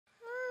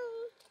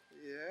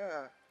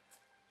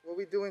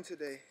we doing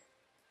today?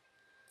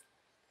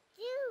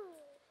 Zoo.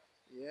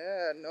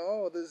 Yeah,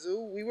 no, the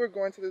zoo. We were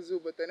going to the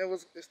zoo, but then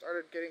it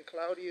started getting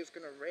cloudy. It's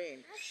gonna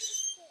rain.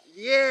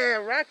 Yeah,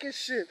 rocket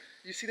ship.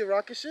 You see the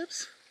rocket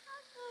ships?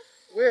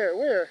 Where?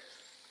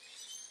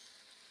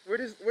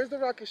 Where's the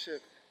rocket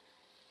ship?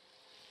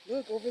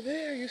 Look over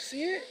there. You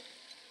see it?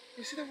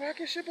 You see the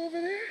rocket ship over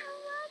there?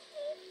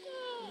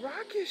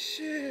 Rocket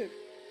ship.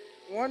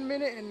 1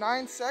 minute and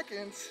 9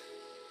 seconds.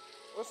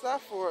 What's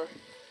that for?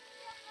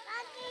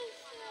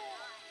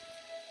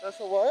 That's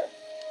a what?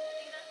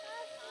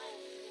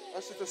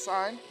 That's just a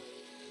sign?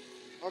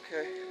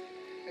 Okay.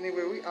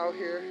 Anyway, we out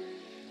here.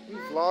 We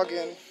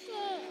vlogging.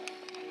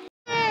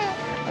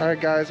 Alright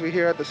guys, we're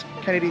here at the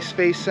Kennedy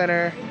Space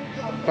Center.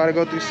 About to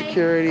go through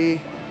security.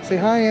 Say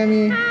hi,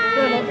 Emmy.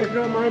 Hi. If you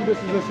don't mind, this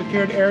is a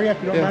secured area. If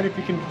you don't mind, if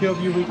you can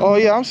field you. Oh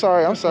yeah, I'm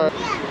sorry.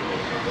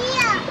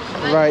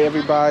 Right,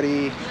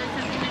 everybody.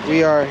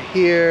 We are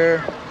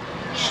here.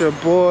 It's your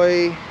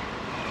boy,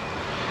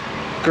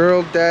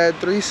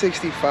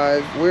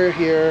 GirlDad365. We're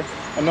here.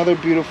 Another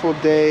beautiful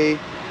day.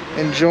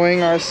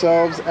 Enjoying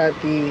ourselves at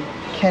the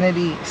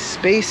Kennedy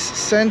Space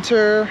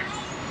Center.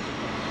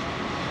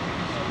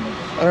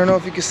 I don't know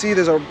if you can see,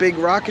 there's a big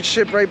rocket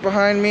ship right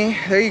behind me.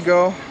 There you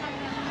go.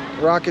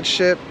 Rocket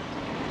ship.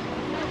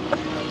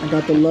 I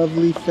got the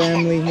lovely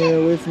family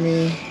here with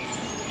me.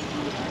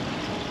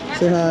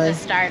 Say hi. The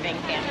starving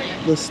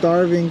family. The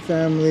starving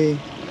family.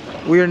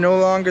 We are no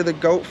longer the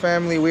goat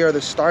family. We are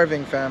the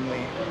starving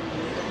family.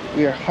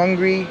 We are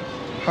hungry,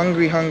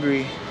 hungry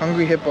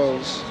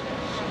hippos.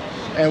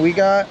 And we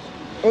got,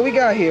 what we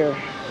got here?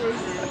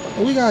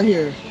 What we got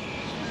here?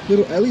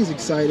 Little Ellie's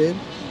excited.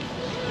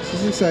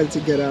 She's excited to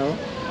get out.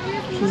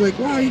 She's like,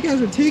 wow, you guys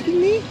are taking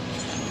me?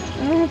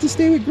 I don't have to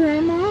stay with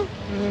Grandma?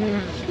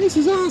 This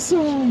is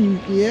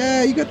awesome.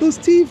 Yeah, you got those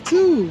teeth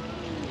too.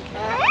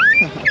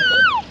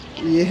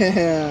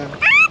 Yeah.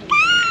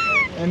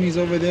 Emmy's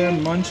over there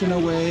munching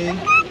away.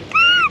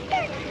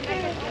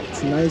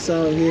 It's nice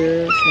out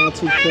here. It's not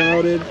too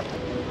crowded.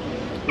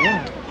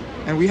 Yeah.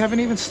 And we haven't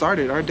even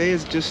started. Our day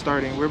is just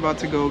starting. We're about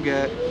to go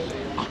get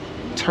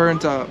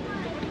turned up.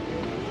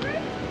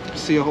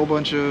 See a whole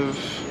bunch of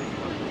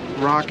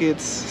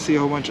rockets, see a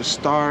whole bunch of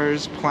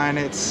stars,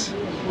 planets,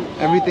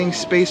 everything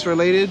space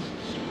related.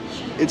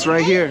 It's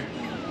right here.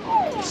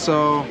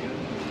 So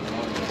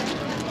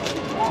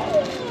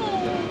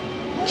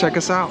check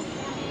us out.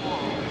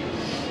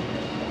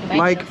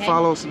 Like,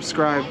 follow,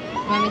 subscribe.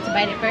 Want me to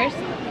bite it first?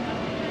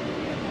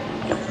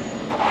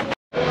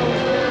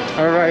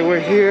 All right, we're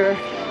here.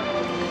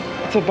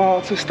 It's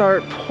about to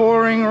start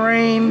pouring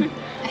rain.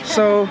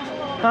 So,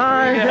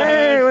 hi,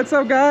 hey, what's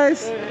up,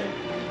 guys?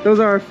 Those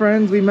are our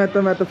friends. We met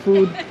them at the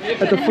food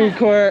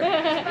court.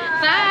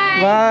 Bye.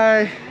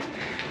 Bye.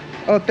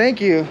 Oh, thank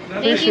you.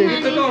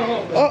 Appreciate it.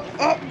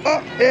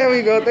 Oh, there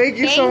we go. Thank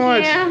you so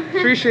much.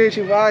 Appreciate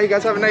you. Bye. You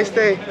guys have a nice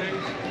day.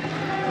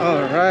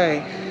 All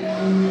right.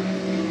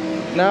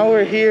 Now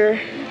we're here.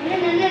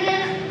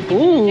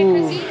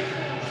 Ooh.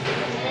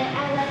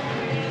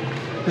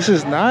 This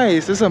is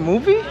nice. This is a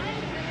movie?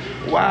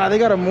 Wow, they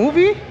got a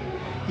movie?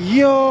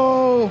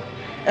 Yo.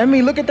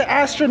 Emmy, look at the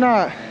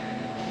astronaut.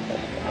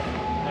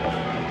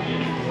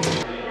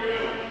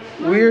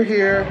 We're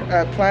here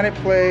at Planet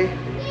Play.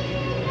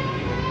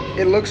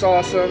 It looks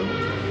awesome.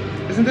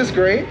 Isn't this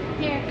great?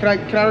 Here.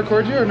 Can I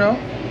record you or no?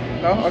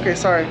 No? Okay,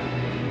 sorry.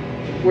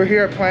 We're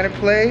here at Planet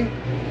Play.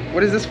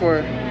 What is this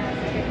for?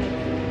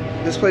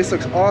 This place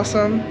looks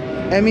awesome.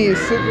 Emmy is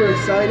super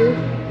excited.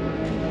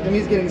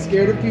 Emmy's getting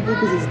scared of people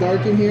because it's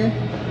dark in here.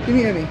 Give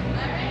me Emmy.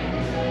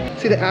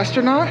 See the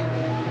astronaut?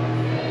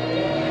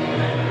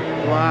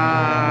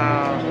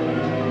 Wow.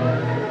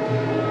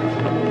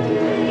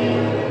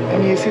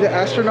 Emmy, you see the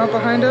astronaut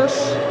behind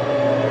us?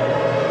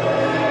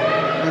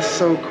 That's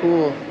so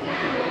cool.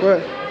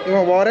 What? You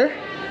want water?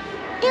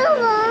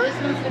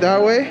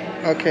 That way?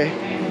 Okay.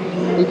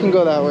 We can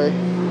go that way.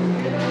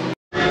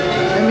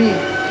 Emmy.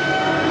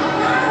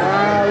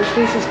 Wow, this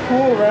place is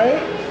cool,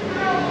 right?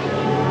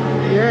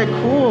 Yeah,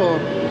 cool.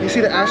 You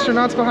see the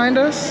astronauts behind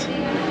us?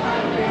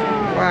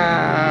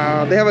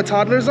 Wow. They have a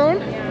toddler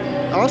zone?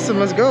 Awesome,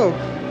 let's go.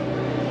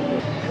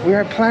 We're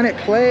at Planet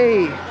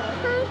Play.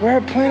 We're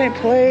at Planet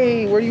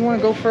Play. Where do you want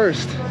to go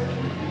first?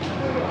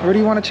 Where do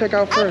you want to check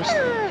out first?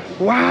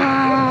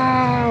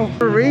 Wow!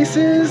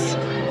 Races?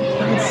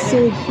 That's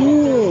so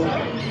cool.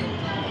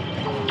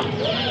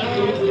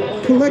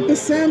 Collect the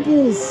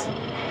samples.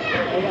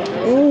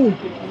 Oh,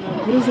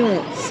 what is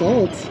that?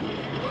 Salt.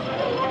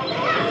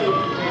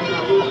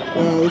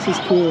 Wow, this is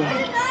cool.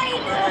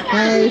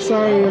 Hi,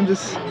 sorry, I'm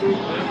just...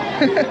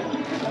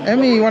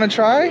 Emmy, you want to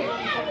try?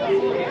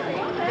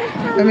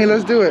 Emmy,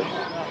 let's do it.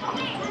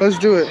 Let's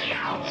do it.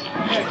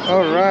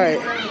 All right.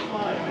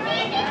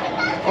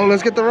 Oh,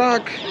 let's get the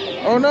rock.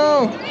 Oh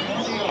no!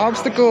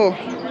 Obstacle.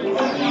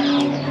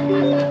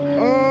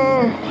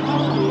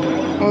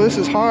 Oh, this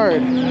is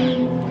hard.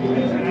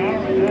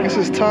 This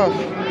is tough.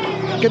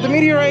 Get the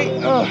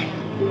meteorite.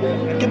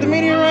 Get the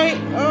meteorite.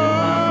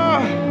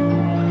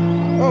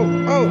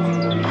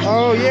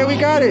 Oh, yeah, we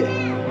got it.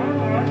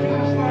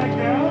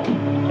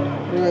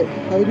 Right,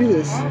 how do we do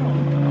this?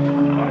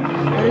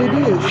 How do we do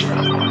this?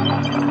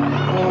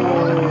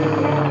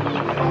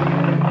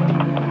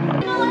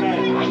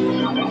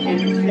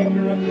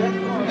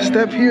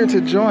 Step here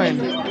to join.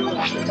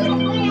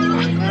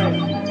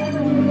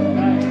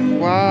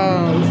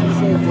 Wow, this is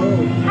so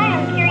dope. Hey,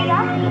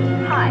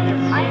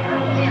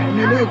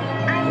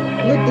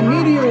 look, the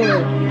meteor.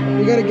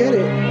 We gotta get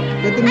it.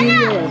 Get the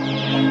meteor.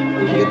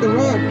 Get the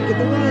rock. Get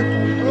the rock.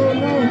 Oh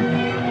no.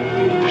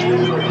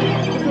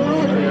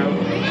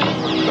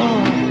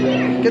 Oh,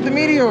 get the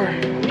meteor.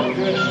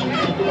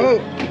 Oh,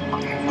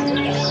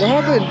 what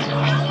happened?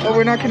 Oh,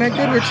 we're not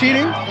connected? We're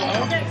cheating?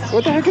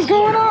 What the heck is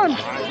going on?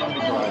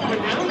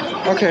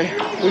 Okay,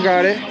 we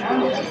got it.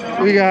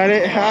 We got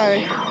it.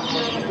 Hi.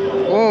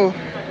 Whoa.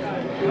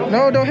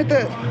 No, don't hit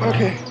that.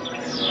 Okay.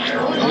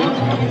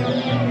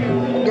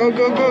 Go,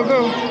 go, go,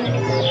 go.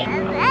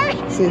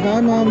 Say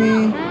hi,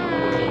 Mommy.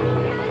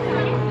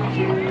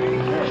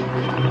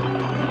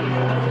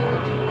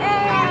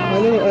 Hi,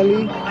 little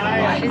Ellie.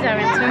 She's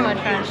having too much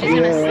fun. She's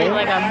gonna sleep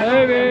like a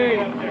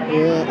baby.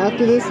 Yeah,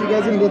 after this, you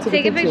guys are gonna go to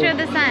Take the a picture of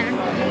the sun.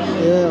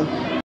 Yeah.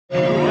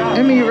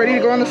 Emmy, you ready to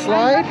go on the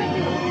slide?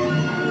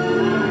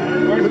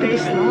 Look at the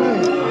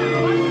slide.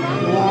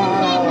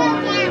 Wow.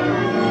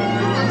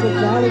 It's a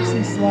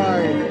galaxy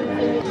slide.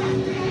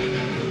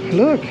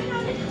 Look,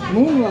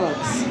 moon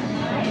rocks.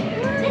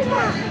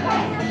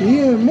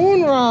 Yeah,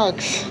 moon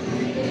rocks.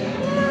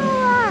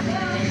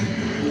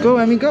 Go,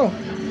 Emmy, go.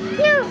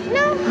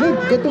 No.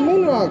 Look, get the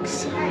moon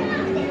rocks.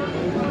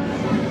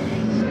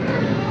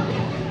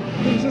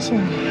 What is this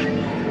one?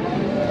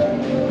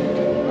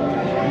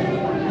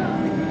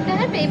 Go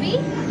ahead, baby.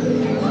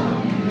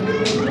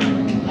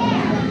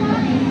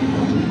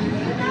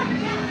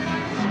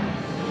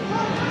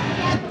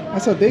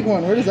 That's a big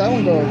one. Where does that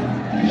one go?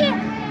 Here.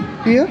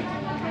 Here?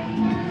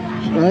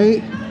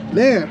 Right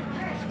there.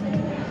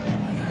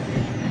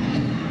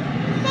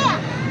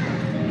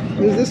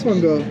 Where does this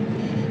one go?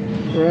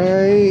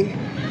 Right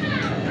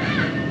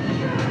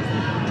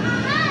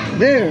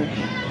there.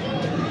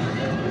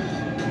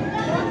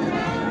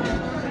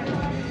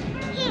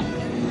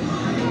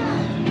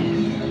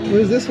 Where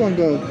does this one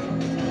go?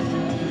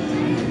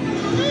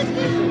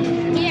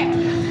 Here.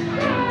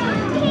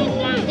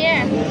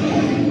 Here.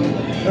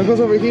 That goes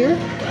over here?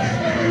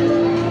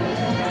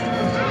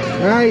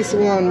 Nice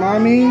one,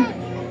 Mommy.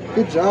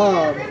 Good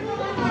job.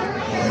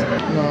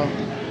 No.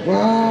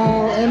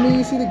 Wow, Emmy,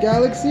 you see the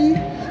galaxy?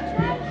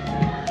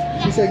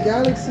 She said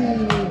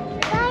galaxy.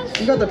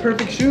 You got the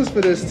perfect shoes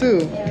for this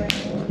too.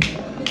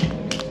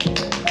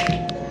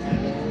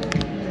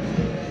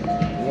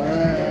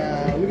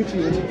 Wow, look at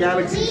you with your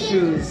galaxy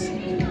shoes.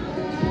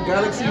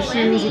 Galaxy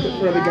shoes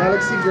for the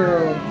galaxy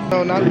girl.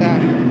 No, not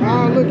that.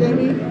 Oh, look,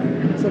 Emmy.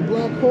 It's a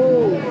black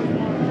hole.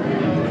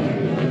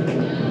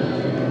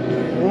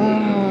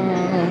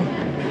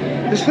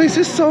 Wow. This place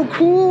is so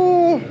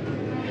cool.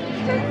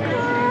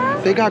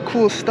 They got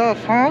cool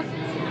stuff, huh?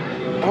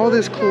 All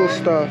this cool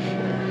stuff.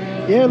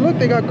 Yeah, look,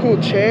 they got cool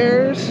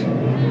chairs.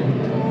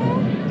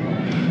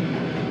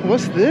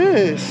 What's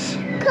this?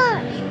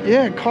 Car.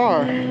 Yeah,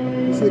 car.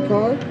 You see the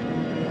car?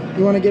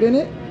 You want to get in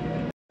it?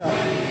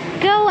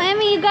 Go,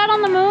 Emmy. You got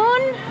on the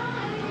moon?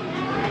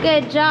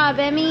 Good job,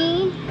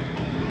 Emmy.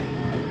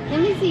 Let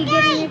me see you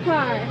get in your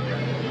car.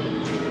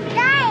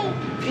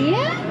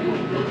 Yeah?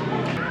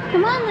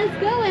 Come on, let's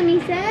go, Emmy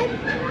said.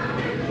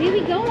 Where are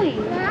we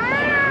going?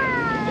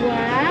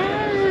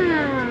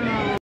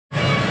 Wow.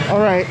 All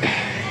right.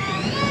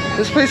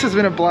 This place has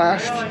been a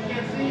blast.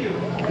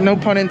 No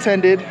pun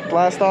intended.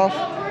 Blast off.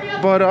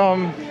 But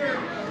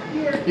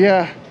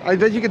yeah, I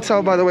bet you could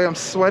tell by the way I'm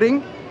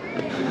sweating.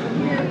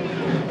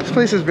 This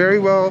place is very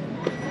well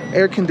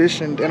air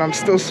conditioned and I'm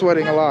still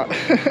sweating a lot.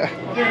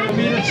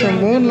 It's a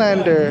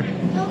moonlander.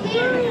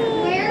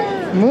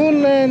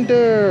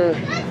 Moonlander.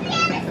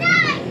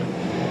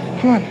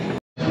 Come on.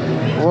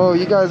 Whoa,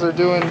 you guys are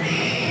doing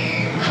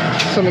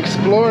some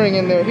exploring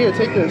in there. Here,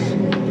 take this.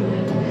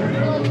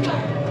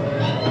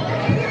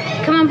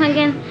 Come on,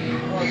 Pumpkin.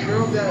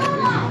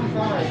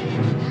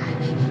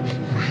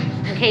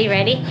 GirlDad365. Okay, you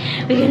ready?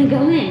 We're gonna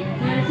go in.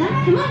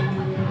 Come on.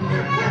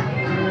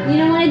 You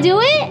don't want to do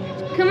it?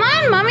 Come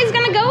on, Mommy's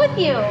gonna go with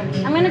you.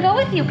 I'm gonna go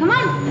with you. Come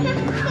on.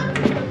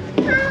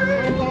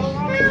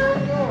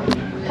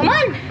 Come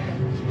on.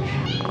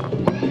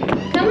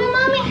 Come on,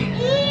 Mommy.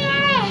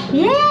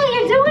 Yeah,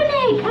 you're doing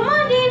it. Come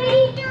on, baby.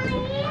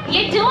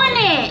 You're doing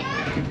it.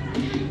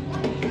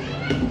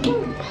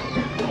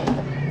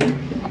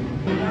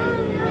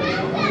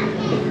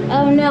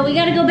 Oh no, we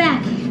gotta go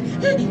back.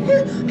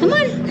 Come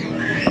on.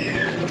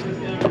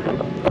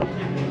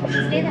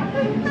 Stay there.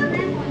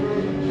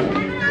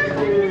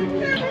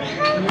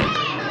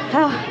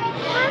 Oh,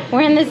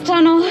 we're in this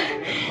tunnel,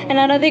 and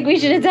I don't think we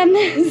should have done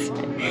this.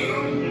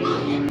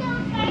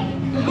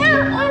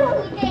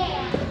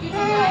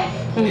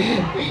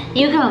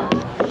 You go.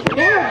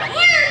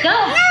 Go.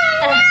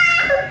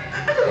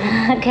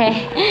 Okay.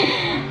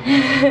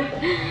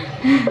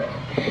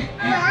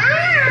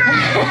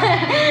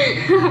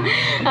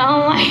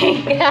 Oh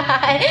my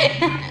God.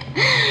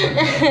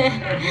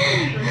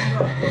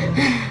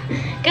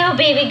 Go,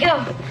 baby,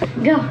 go.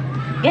 Go.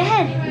 Go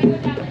ahead.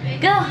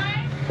 Go.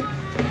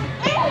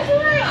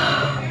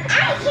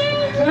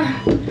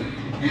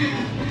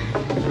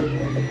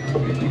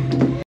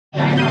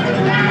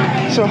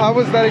 So how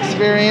was that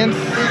experience?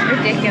 It was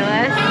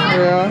ridiculous.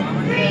 Yeah.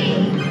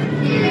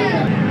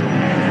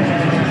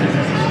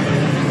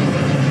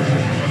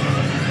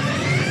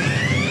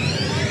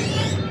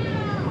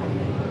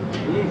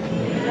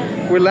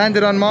 We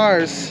landed on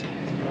Mars.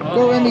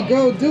 Go, Emmy,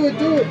 go. Do it,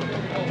 do it.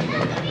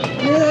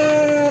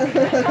 Yeah!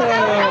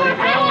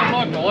 Oh,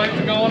 look, the lights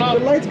are going up.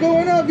 The light's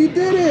going up. You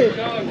did it.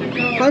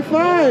 High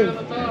five.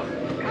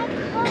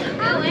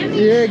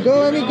 Yeah,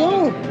 go, Emmy,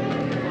 go.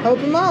 Help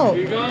him out.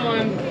 Keep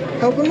going.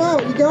 Help him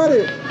out. You got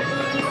it.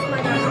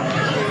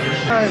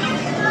 5,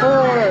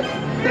 4,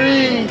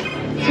 3,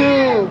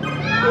 2,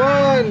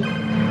 1.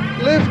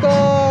 Lift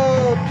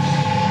off.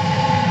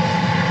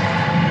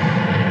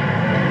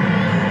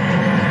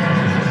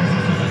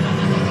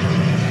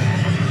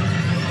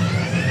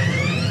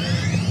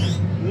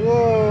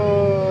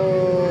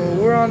 Whoa,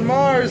 we're on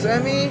Mars,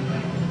 Emmy.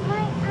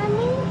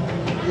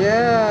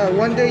 Yeah,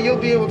 one day you'll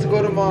be able to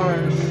go to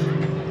Mars.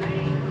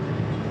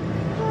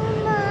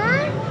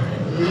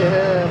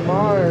 Yeah,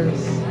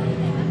 Mars.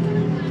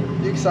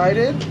 You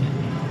excited?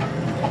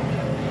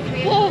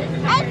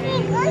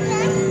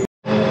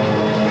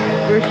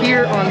 We're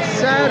here on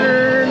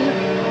Saturn.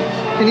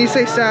 Can you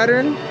say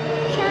Saturn?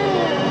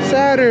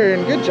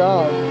 Saturn, good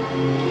job.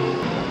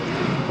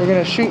 We're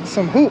gonna shoot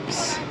some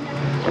hoops.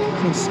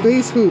 Some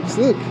space hoops,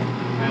 look.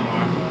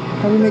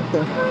 How do we make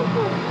that?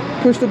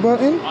 Push the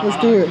button, let's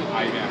do it.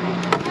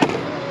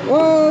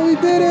 Whoa, we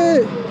did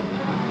it!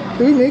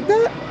 Did we make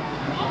that?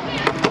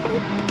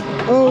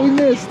 Oh, we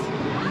missed.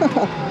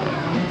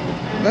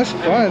 That's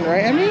fun,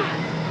 right, Emmy?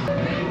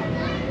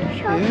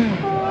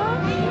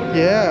 Yeah.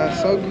 Yeah,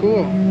 so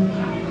cool.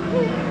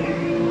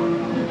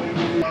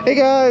 Hey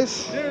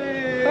guys!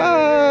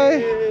 Hi!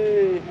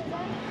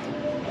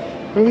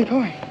 Where are we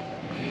going?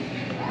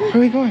 Where are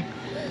we going?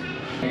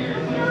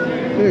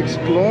 We're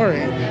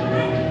exploring.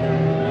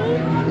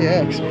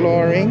 Yeah,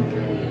 exploring.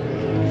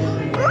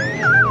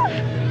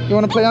 You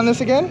want to play on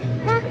this again?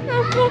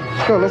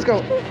 Let's go, let's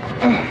go.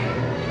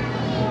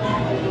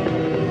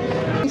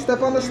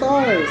 Step on the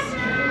stars.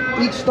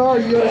 Each star,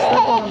 you gotta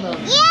step on them.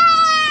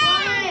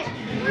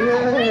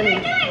 Yay!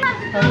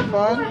 Having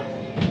fun?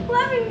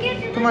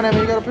 Come on, Emmy,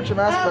 you gotta put your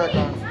mask back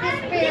on.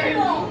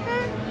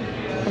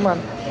 Come on.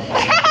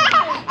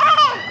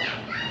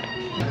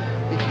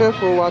 Be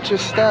careful, watch your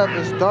step,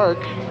 it's dark.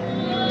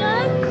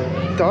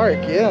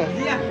 Dark, yeah.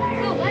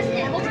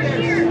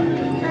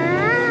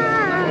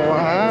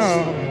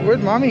 Wow.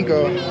 Where'd mommy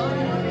go?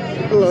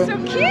 Hello. So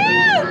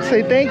cute!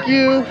 Say thank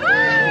you.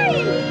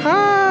 Hi!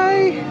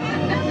 Hi.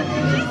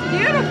 She's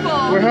beautiful.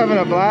 We're having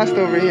a blast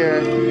over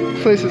here.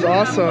 This place is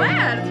awesome.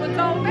 Yeah, that's what it's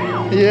all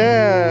about.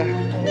 Yeah.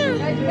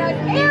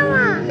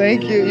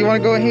 Thank you. You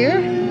want to go in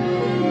here?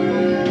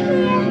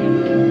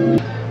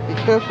 Be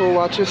careful.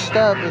 Watch your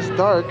step. It's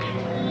dark.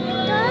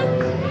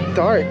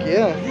 Dark,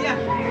 yeah.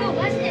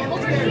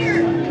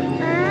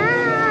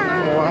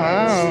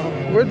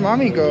 Wow. Where'd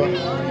mommy go?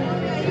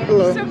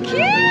 Hello. So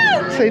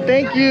cute! Say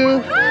thank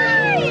you.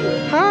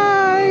 Hi!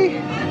 Hi.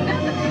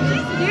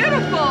 She's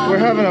beautiful. We're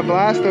having a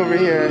blast over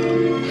here.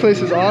 This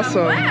place is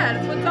awesome. Yeah,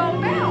 that's what it's all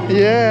about.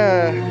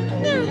 Yeah.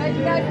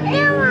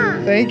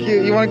 Thank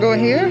you. You want to go in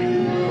here?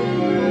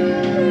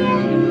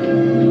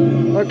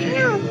 Okay.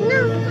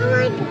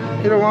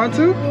 You don't want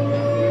to?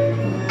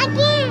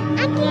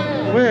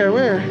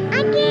 Where?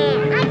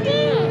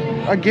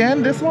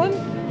 Again? This one?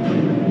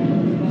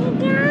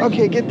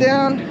 Okay, get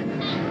down.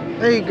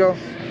 There you go.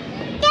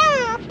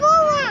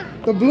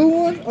 The blue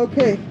one?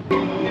 Okay.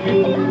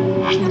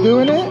 You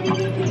doing it?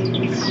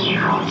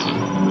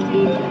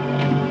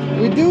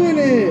 We're doing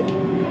it.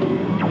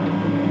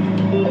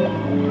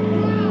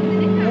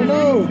 Oh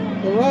no,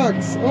 the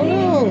rocks. Oh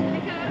no.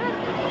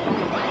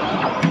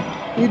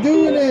 We're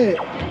doing it.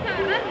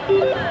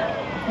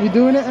 You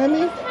doing it,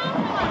 Emmy?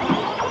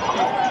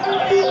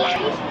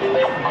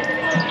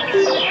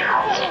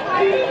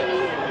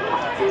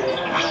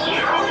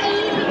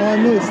 Oh, I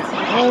missed.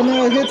 Oh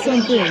no, I hit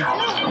something.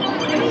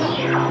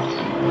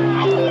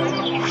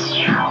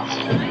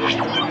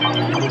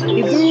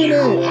 We're doing it.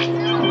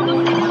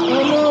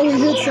 Oh no, we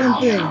hit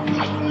something.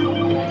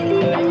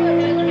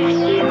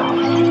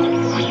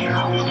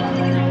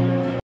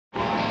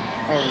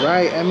 All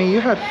right, Emmy, you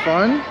had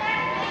fun?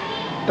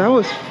 That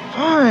was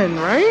fun,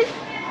 right?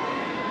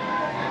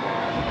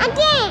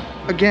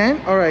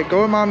 Again? All right,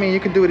 go with mommy and you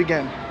can do it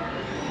again.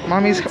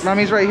 Mommy's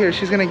right here.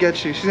 She's gonna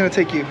get you. She's gonna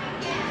take you.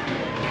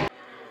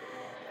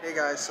 Hey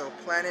guys, so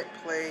Planet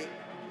Play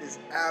is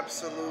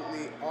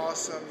absolutely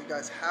awesome. You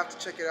guys have to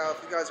check it out.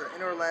 If you guys are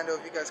in Orlando,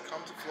 if you guys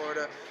come to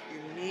Florida, you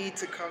need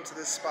to come to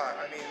this spot.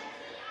 I mean,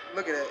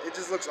 look at it. It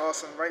just looks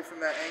awesome right from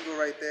that angle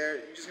right there.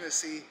 You're just gonna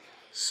see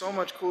so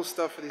much cool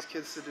stuff for these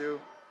kids to do.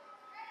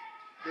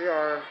 They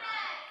are,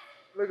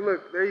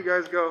 look, there you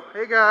guys go.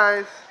 Hey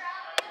guys.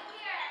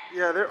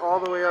 Yeah, they're all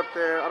the way up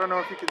there. I don't know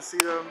if you can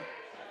see them.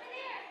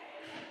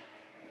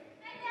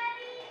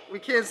 We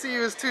can't see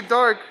you, it's too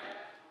dark.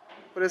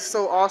 But it's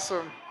so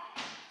awesome.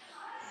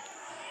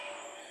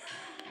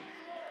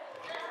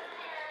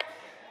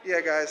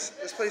 Yeah, guys,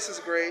 this place is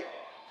great.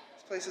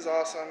 This place is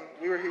awesome.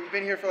 We've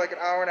been here for like an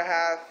hour and a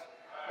half.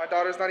 My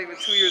daughter's not even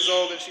 2 years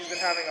old and she's been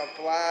having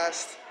a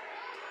blast.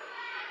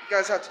 You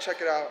guys have to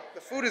check it out.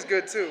 The food is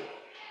good too.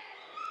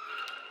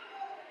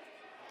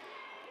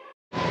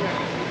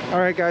 All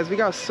right, guys, we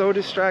got so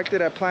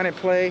distracted at Planet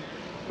Play.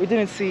 We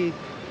didn't see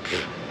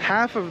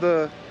half of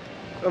the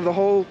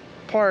whole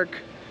park.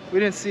 We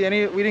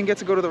didn't get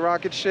to go to the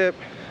rocket ship.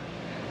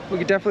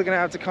 We're definitely gonna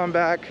have to come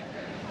back.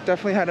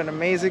 Definitely had an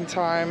amazing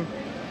time.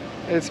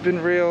 It's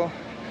been real.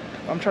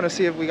 I'm trying to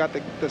see if we got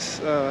the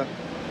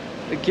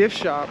gift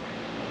shop.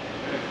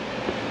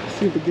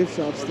 See if the gift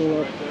shop's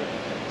still up.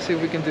 See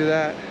if we can do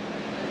that.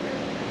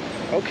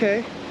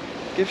 Okay,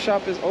 gift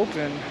shop is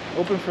open.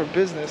 Open for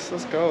business.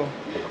 Let's go.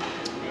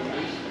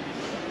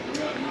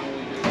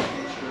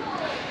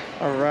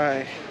 All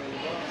right.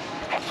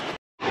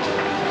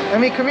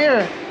 Emmy, come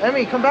here.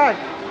 Emmy, come back.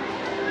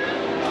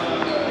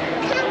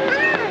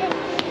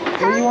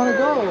 Where do you want to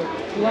go?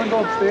 You want to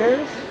go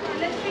upstairs?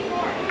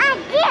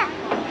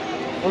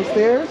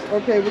 Upstairs?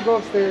 Okay, we'll go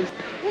upstairs.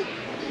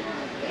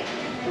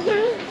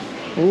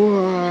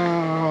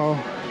 Wow.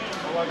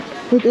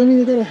 Look, Emmy,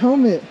 you got a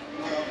helmet.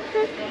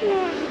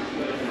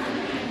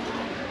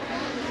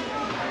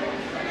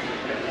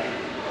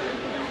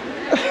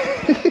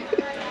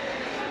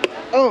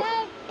 Oh,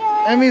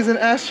 Emmy's an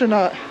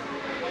astronaut.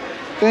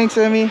 Thanks,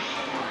 Emmy.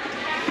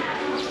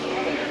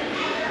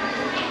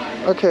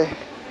 Okay,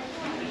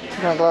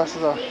 take my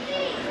glasses off.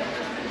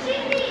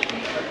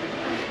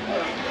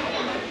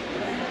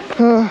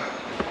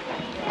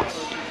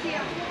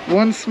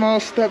 One small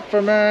step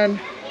for man,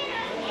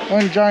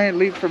 one giant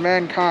leap for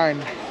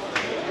mankind.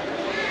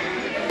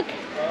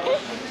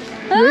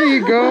 There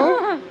you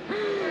go.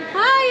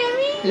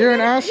 Hi, Emmy. You're an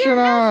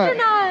astronaut. You're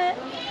an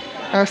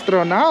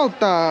astronaut.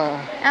 Astronauta.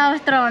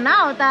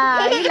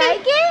 Astronauta. You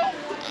like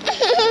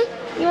it?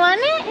 You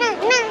want it?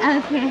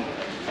 Okay.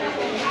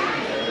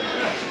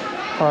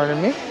 Pardon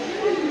me.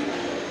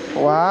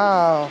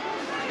 Wow.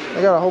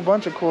 They got a whole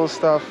bunch of cool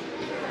stuff.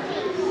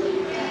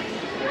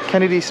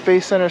 Kennedy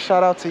Space Center,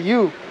 shout out to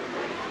you.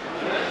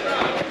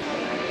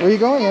 Where are you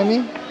going,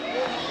 Emmy?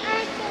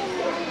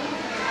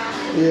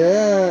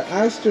 Yeah,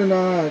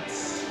 astronauts.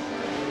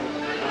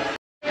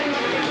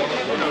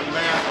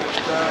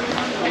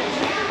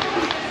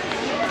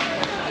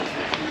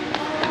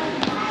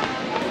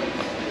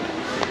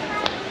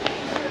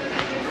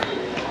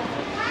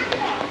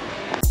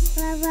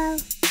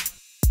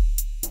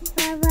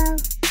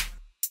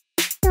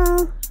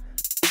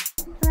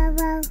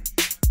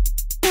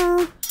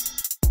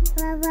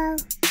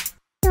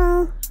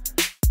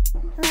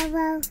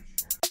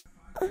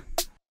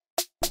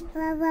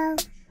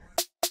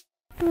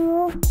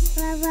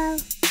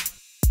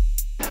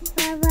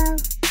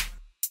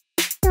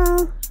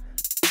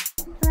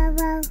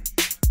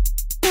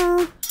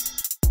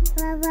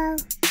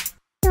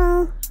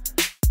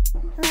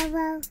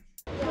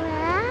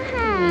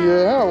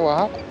 Yeah,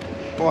 wow.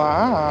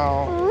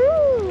 Wow.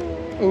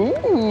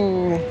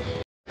 Ooh.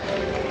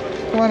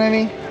 Come on,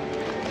 Emmy.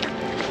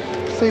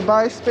 Say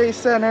bye, Space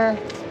Center.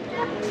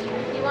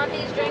 You want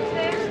these drinks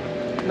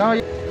there? No.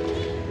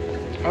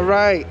 All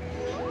right.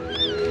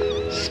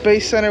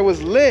 Space Center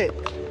was lit.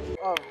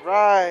 All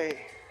right.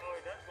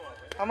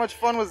 How much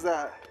fun was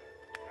that?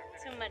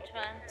 Too much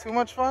fun. Too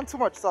much fun? Too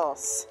much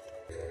sauce.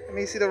 Let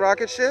me see the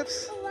rocket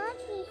ships.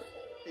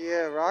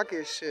 Yeah,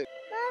 rocket ship.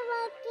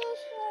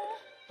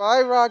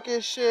 Bye,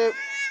 rocket ship.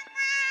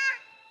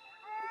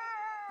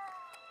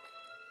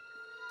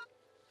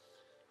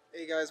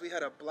 Hey guys, we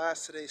had a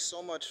blast today.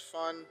 So much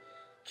fun.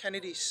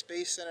 Kennedy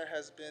Space Center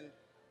has been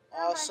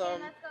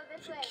awesome.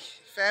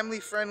 Family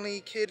friendly,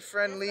 kid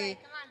friendly.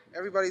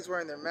 Everybody's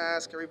wearing their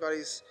mask.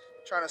 Everybody's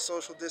trying to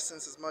social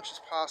distance as much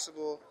as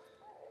possible.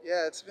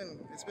 Yeah, it's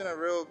been a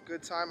real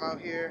good time out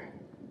here.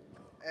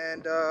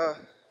 And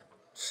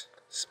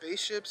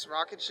spaceships,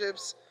 rocket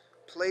ships,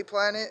 Play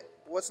Planet.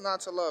 What's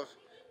not to love?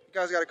 You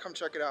guys gotta come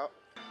check it out.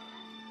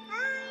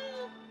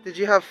 Did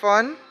you have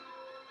fun?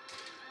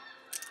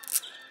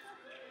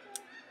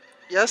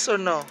 Yes or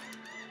no?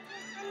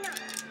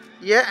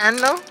 Yeah and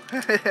no?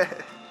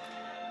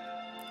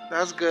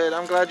 That's good.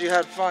 I'm glad you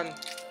had fun.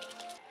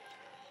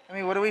 I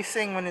mean, what do we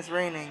sing when it's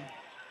raining?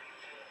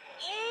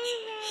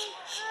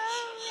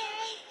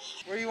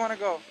 Where do you want to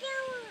go?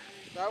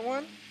 That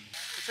one?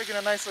 We're taking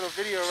a nice little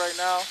video right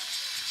now.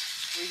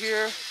 We're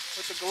here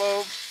with the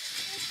globe.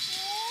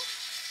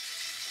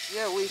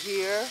 Yeah, we're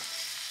here.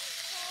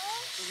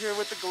 We're here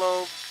with the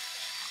globe.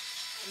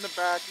 In the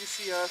back, you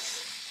see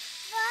us.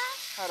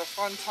 Had a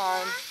fun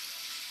time.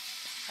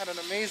 Had an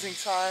amazing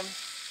time.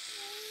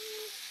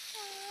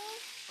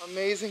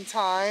 Amazing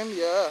time,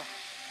 yeah.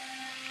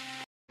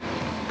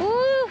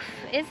 Oof,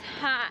 it's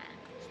hot.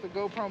 It's the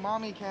GoPro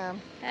mommy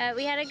cam.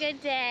 We had a good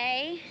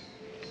day.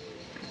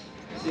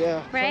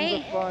 Yeah,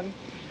 Right? tons of fun.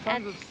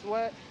 Tons of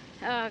sweat.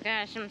 Oh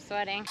gosh, I'm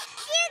sweating. Yay!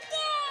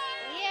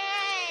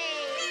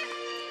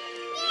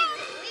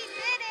 We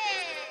did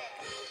it!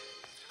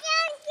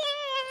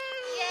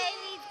 Yay,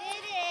 we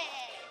did it!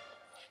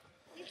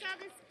 We saw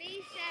the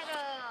space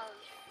shuttle.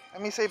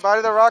 Let me say bye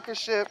to the rocket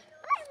ship.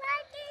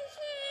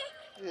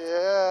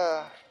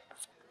 Yeah.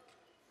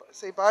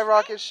 Say bye,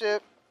 rocket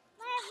ship.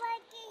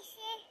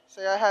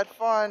 Say I had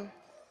fun.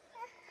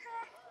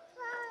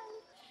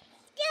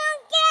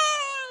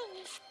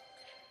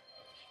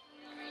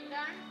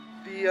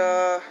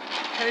 The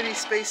Kennedy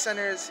Space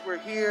Centers, we're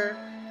here.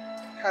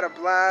 Had a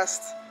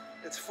blast.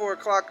 It's 4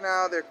 o'clock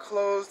now. They're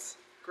closed.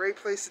 Great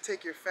place to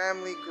take your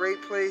family.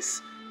 Great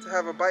place to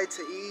have a bite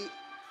to eat,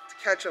 to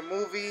catch a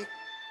movie.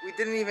 We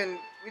didn't even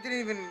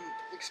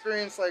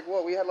experience like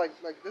what we had like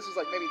this was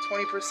like maybe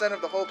 20%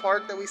 of the whole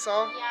park that we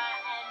saw. Yeah,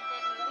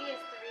 and the movie is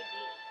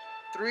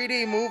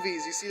 3D. 3D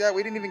movies. You see that?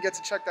 We didn't even get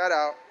to check that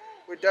out.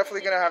 We're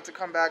definitely gonna have to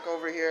come back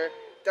over here.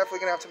 Definitely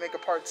gonna have to make a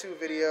part 2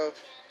 video.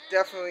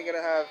 Definitely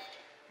gonna have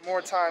more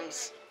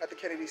times at the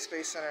Kennedy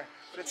Space Center.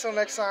 But until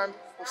next time,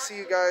 we'll see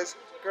you guys.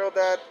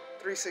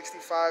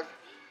 GirlDad365.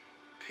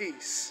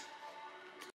 Peace.